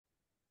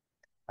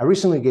I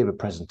recently gave a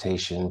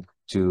presentation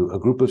to a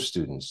group of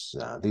students.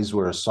 These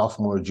were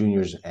sophomore,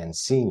 juniors, and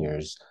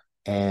seniors,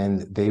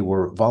 and they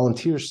were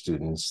volunteer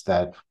students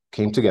that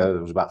came together.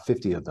 There was about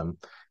 50 of them.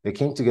 They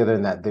came together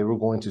in that they were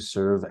going to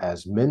serve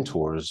as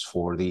mentors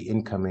for the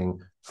incoming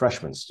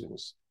freshman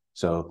students.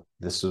 So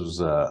this was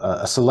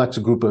a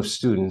select group of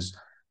students,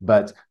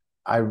 but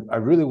I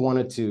really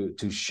wanted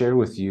to share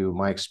with you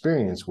my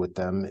experience with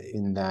them,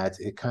 in that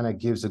it kind of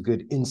gives a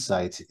good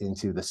insight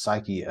into the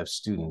psyche of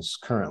students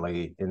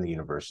currently in the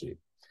university.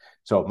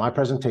 So my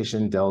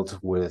presentation dealt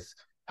with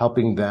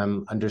helping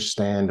them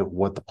understand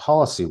what the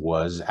policy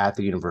was at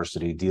the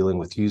university dealing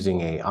with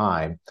using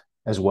AI,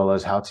 as well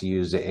as how to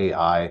use the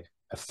AI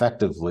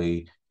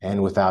effectively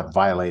and without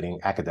violating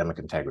academic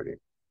integrity.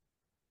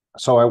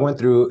 So I went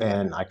through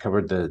and I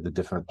covered the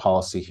different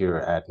policy here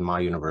at my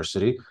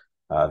university.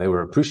 They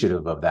were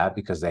appreciative of that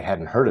because they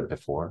hadn't heard it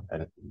before,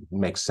 and it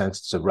makes sense.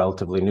 It's a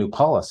relatively new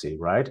policy,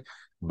 right?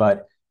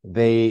 But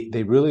they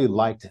really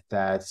liked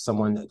that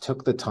someone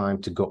took the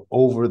time to go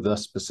over the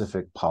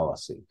specific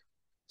policy.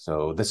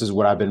 So this is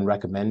what I've been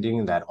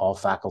recommending, that all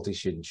faculty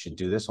should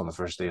do this on the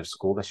first day of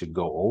school. They should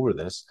go over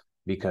this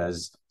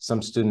because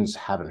some students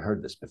haven't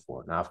heard this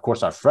before. Now, of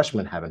course, our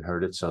freshmen haven't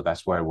heard it, so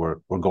that's why we're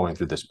going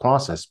through this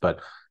process. But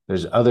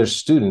there's other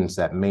students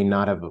that may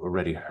not have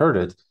already heard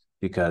it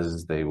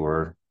because they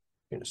were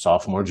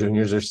sophomore,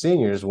 juniors, or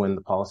seniors when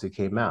the policy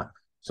came out.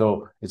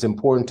 So it's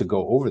important to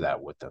go over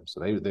that with them. So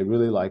they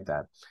really like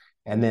that.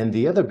 And then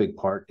the other big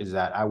part is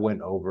that I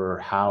went over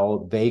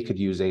how they could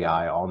use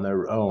AI on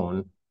their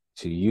own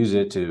to use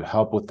it to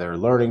help with their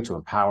learning, to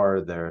empower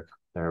their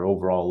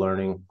overall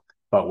learning,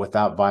 but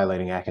without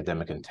violating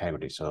academic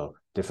integrity. So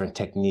different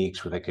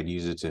techniques where they could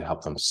use it to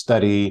help them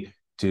study,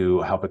 to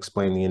help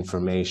explain the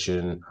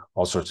information,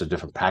 all sorts of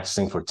different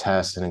practicing for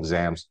tests and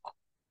exams,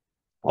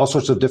 all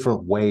sorts of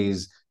different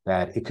ways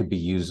that it could be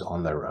used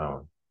on their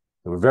own.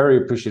 They were very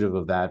appreciative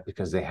of that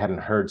because they hadn't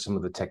heard some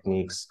of the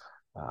techniques.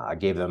 I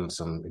gave them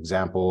some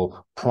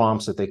example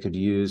prompts that they could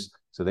use.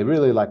 So they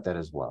really liked that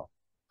as well.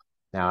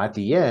 Now, at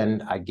the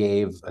end, I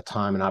gave a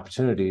time and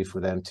opportunity for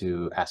them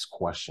to ask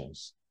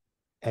questions.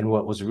 And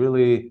what was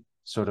really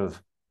sort of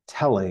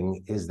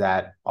telling is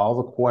that all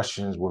the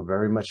questions were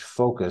very much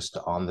focused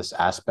on this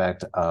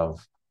aspect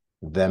of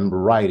them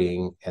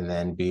writing and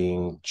then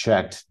being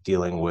checked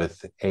dealing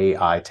with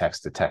AI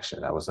text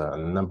detection. That was a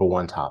number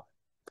one topic.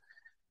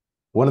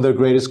 One of their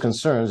greatest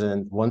concerns,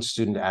 and one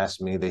student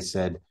asked me, they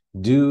said,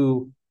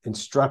 do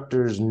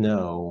instructors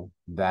know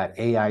that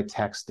AI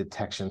text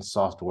detection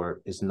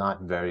software is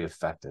not very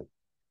effective?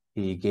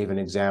 He gave an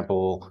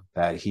example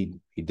that he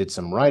did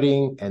some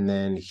writing, and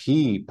then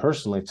he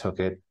personally took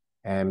it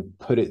and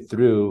put it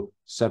through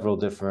several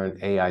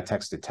different AI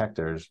text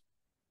detectors,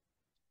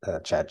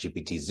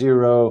 ChatGPT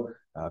 0,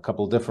 a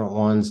couple of different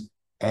ones.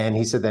 And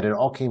he said that it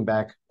all came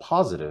back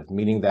positive,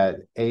 meaning that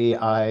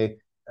AI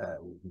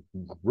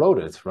wrote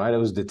it, right? It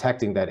was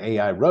detecting that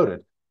AI wrote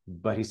it.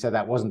 But he said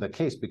that wasn't the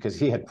case because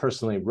he had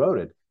personally wrote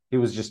it. He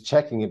was just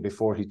checking it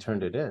before he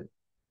turned it in.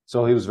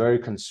 So he was very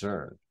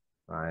concerned,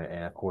 right?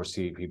 And of course,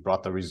 he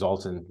brought the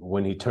results, and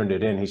when he turned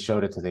it in, he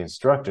showed it to the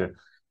instructor.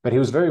 But he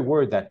was very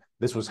worried that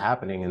this was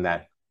happening and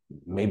that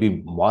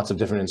maybe lots of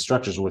different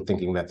instructors were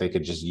thinking that they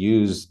could just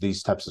use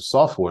these types of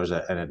softwares,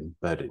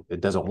 but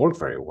it doesn't work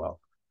very well.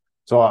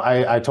 So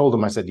I told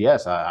him, I said,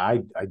 yes,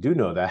 I do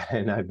know that.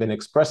 And I've been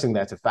expressing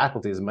that to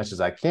faculty as much as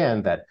I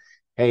can, that,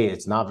 hey,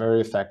 it's not very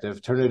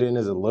effective. Turnitin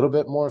is a little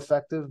bit more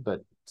effective,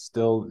 but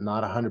still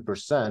not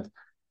 100%.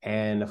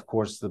 And of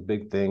course, the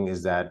big thing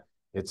is that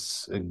it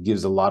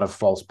gives a lot of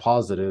false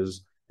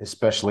positives,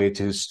 especially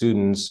to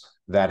students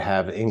that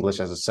have English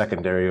as a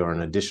secondary or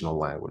an additional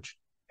language.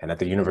 And at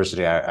the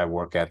university I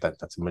work at,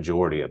 that's a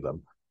majority of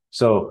them.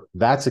 So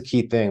that's a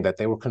key thing that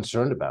they were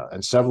concerned about.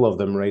 And several of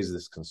them raised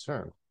this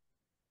concern.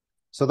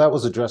 So that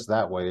was addressed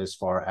that way, as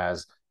far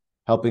as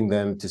helping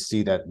them to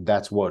see that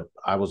that's what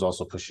I was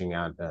also pushing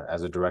out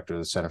as a director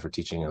of the Center for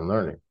Teaching and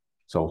Learning.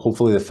 So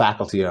hopefully the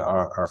faculty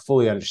are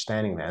fully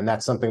understanding that. And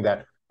that's something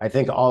that I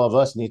think all of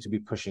us need to be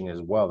pushing as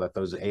well, that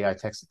those AI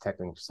text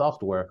detecting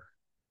software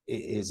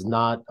is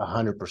not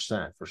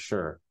 100% for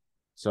sure.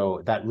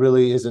 So that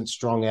really isn't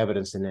strong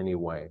evidence in any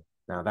way.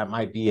 Now, that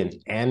might be an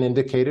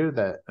indicator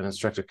that an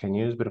instructor can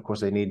use, but of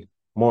course they need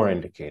more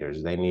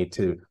indicators. They need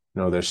to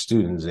know their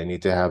students. They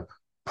need to have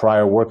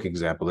prior work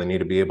example. They need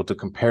to be able to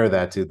compare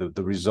that to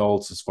the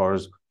results as far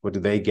as what do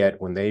they get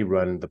when they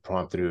run the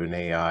prompt through an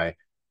AI.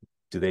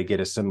 Do they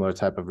get a similar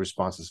type of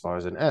response as far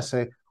as an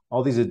essay?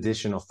 All these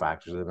additional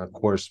factors. And of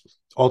course,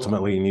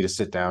 ultimately, you need to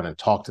sit down and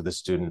talk to the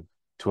student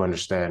to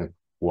understand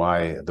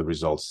why the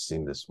results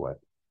seem this way.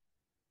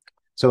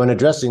 So in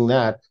addressing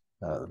that,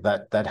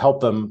 that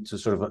helped them to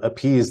sort of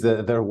appease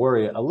their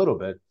worry a little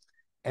bit.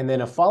 And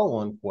then a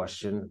follow-on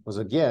question was,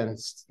 again,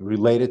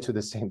 related to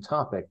the same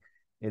topic,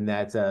 in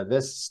that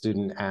this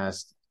student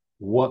asked,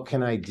 what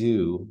can I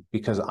do?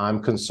 Because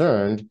I'm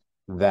concerned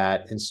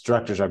that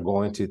instructors are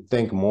going to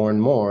think more and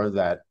more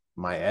that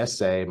my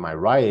essay, my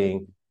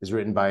writing is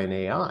written by an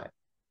AI.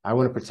 I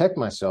want to protect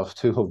myself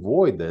to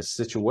avoid this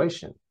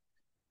situation.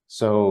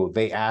 So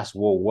they asked,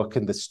 well, what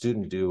can the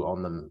student do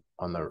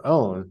on their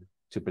own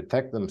to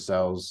protect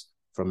themselves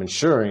from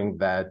ensuring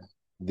that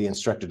the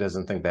instructor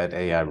doesn't think that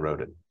AI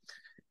wrote it?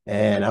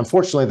 And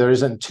unfortunately, there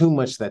isn't too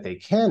much that they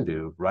can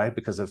do, right?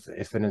 Because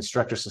if an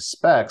instructor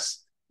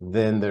suspects,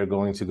 then they're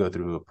going to go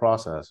through a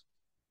process.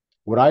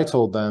 What I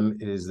told them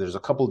is there's a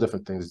couple of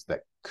different things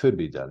that could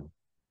be done.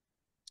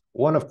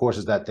 One, of course,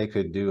 is that they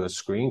could do a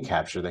screen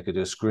capture. They could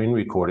do a screen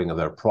recording of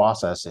their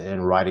process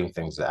and writing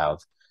things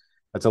out.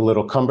 That's a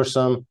little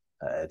cumbersome.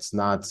 It's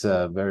not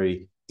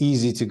very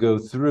easy to go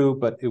through,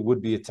 but it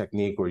would be a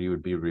technique where you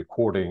would be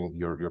recording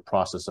your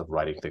process of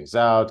writing things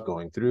out,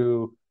 going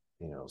through,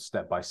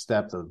 step by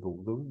step,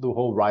 the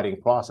whole writing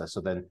process.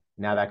 So then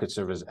now that could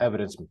serve as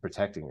evidence in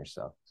protecting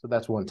yourself. So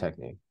that's one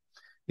technique.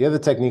 The other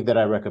technique that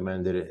I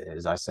recommended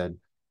is I said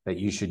that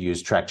you should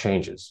use track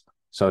changes.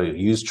 So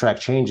use track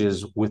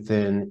changes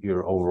within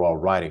your overall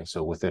writing.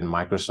 So within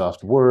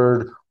Microsoft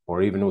Word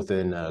or even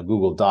within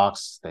Google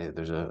Docs,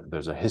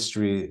 there's a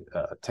history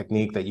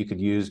technique that you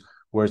could use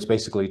where it's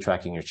basically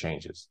tracking your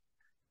changes,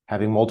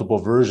 having multiple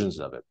versions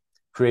of it,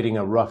 creating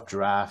a rough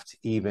draft,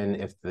 even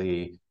if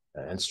the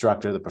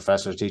instructor, the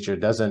professor, teacher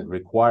doesn't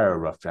require a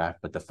rough draft,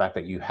 but the fact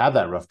that you have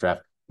that rough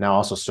draft now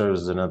also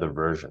serves as another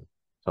version.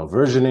 So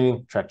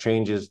versioning, track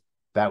changes,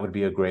 that would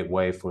be a great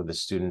way for the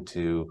student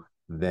to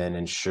then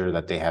ensure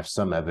that they have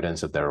some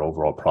evidence of their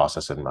overall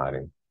process in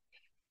writing.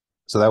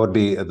 So that would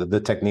be the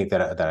technique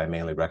that I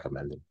mainly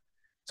recommended.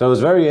 So it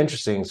was very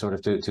interesting sort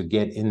of to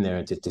get in there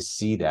and to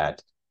see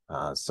that.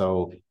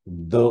 So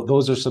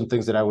those are some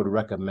things that I would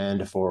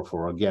recommend for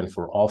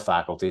all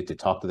faculty to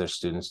talk to their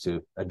students,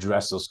 to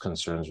address those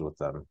concerns with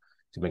them,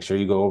 to make sure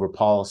you go over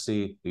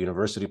policy, the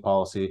university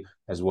policy,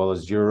 as well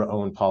as your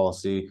own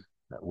policy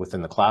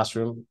within the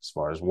classroom, as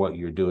far as what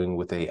you're doing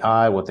with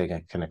AI, what they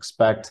can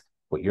expect,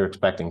 what you're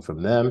expecting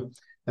from them.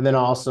 And then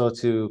also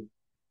to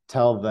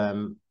tell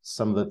them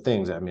some of the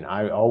things. I mean,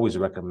 I always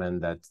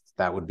recommend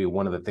that would be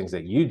one of the things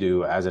that you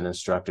do as an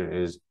instructor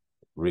is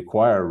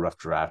require a rough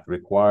draft,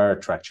 require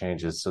track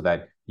changes so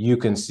that you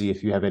can see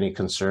if you have any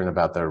concern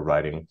about their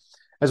writing,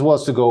 as well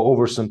as to go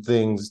over some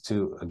things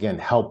to, again,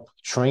 help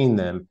train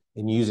them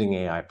in using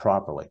AI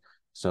properly.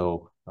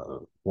 So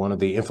one of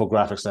the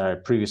infographics that I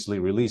previously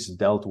released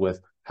dealt with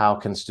how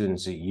can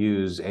students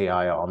use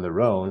AI on their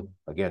own,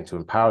 again, to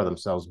empower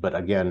themselves, but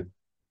again,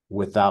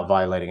 without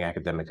violating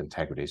academic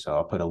integrity. So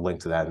I'll put a link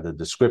to that in the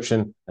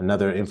description.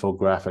 Another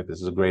infographic,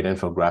 this is a great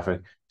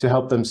infographic, to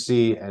help them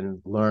see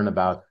and learn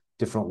about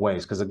different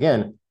ways. Because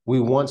again, we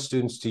want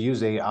students to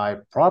use AI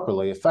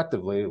properly,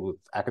 effectively, with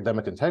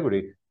academic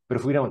integrity, but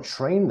if we don't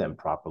train them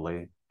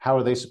properly, how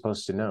are they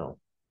supposed to know?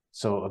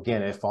 So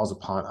again, it falls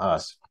upon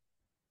us.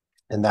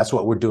 And that's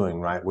what we're doing,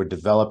 right? We're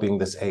developing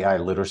this AI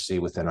literacy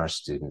within our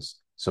students.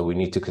 So we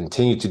need to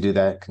continue to do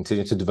that,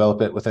 continue to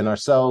develop it within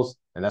ourselves.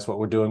 And that's what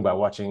we're doing by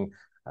watching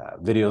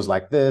videos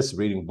like this,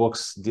 reading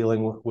books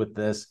dealing with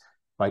this.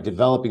 By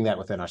developing that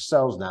within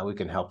ourselves, now we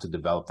can help to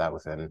develop that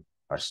within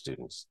our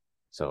students.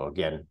 So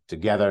again,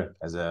 together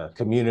as a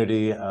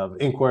community of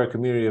inquiry,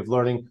 community of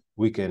learning,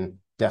 we can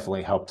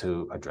definitely help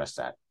to address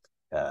that.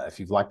 If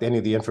you've liked any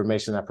of the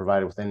information I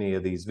provided with any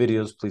of these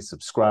videos, please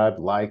subscribe,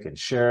 like, and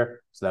share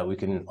so that we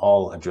can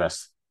all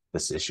address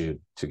this issue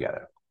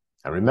together.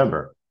 And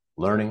remember,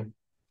 learning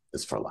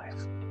is for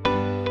life.